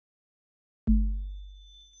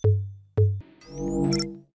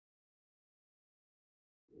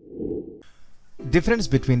Difference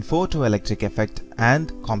between photoelectric effect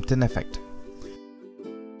and Compton effect.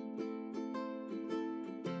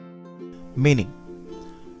 Meaning: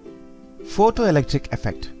 photoelectric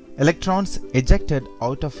effect, electrons ejected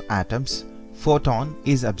out of atoms, photon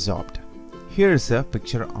is absorbed. Here is a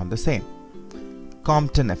picture on the same.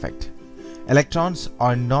 Compton effect, electrons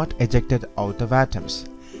are not ejected out of atoms.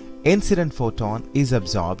 Incident photon is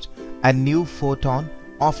absorbed and new photon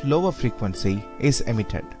of lower frequency is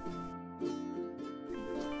emitted.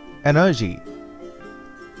 Energy.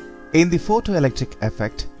 In the photoelectric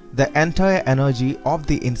effect, the entire energy of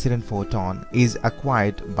the incident photon is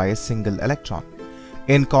acquired by a single electron.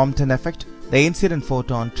 In Compton effect, the incident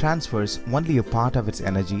photon transfers only a part of its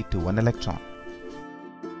energy to one electron.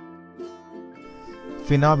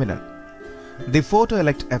 Phenomenon. The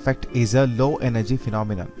photoelectric effect is a low energy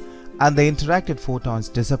phenomenon, and the interacted photons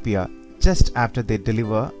disappear just after they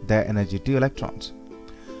deliver their energy to electrons.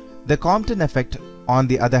 The Compton effect, on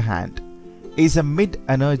the other hand, is a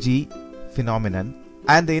mid-energy phenomenon,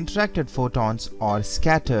 and the interacted photons are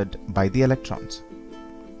scattered by the electrons.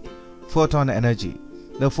 Photon energy.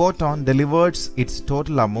 The photon delivers its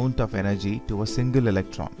total amount of energy to a single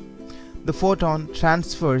electron. The photon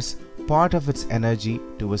transfers part of its energy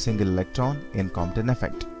to a single electron in Compton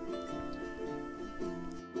effect.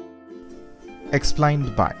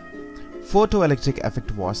 Explained by. Photoelectric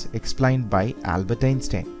effect was explained by Albert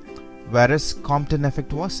Einstein, whereas Compton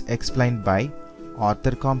effect was explained by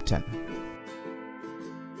Arthur Compton.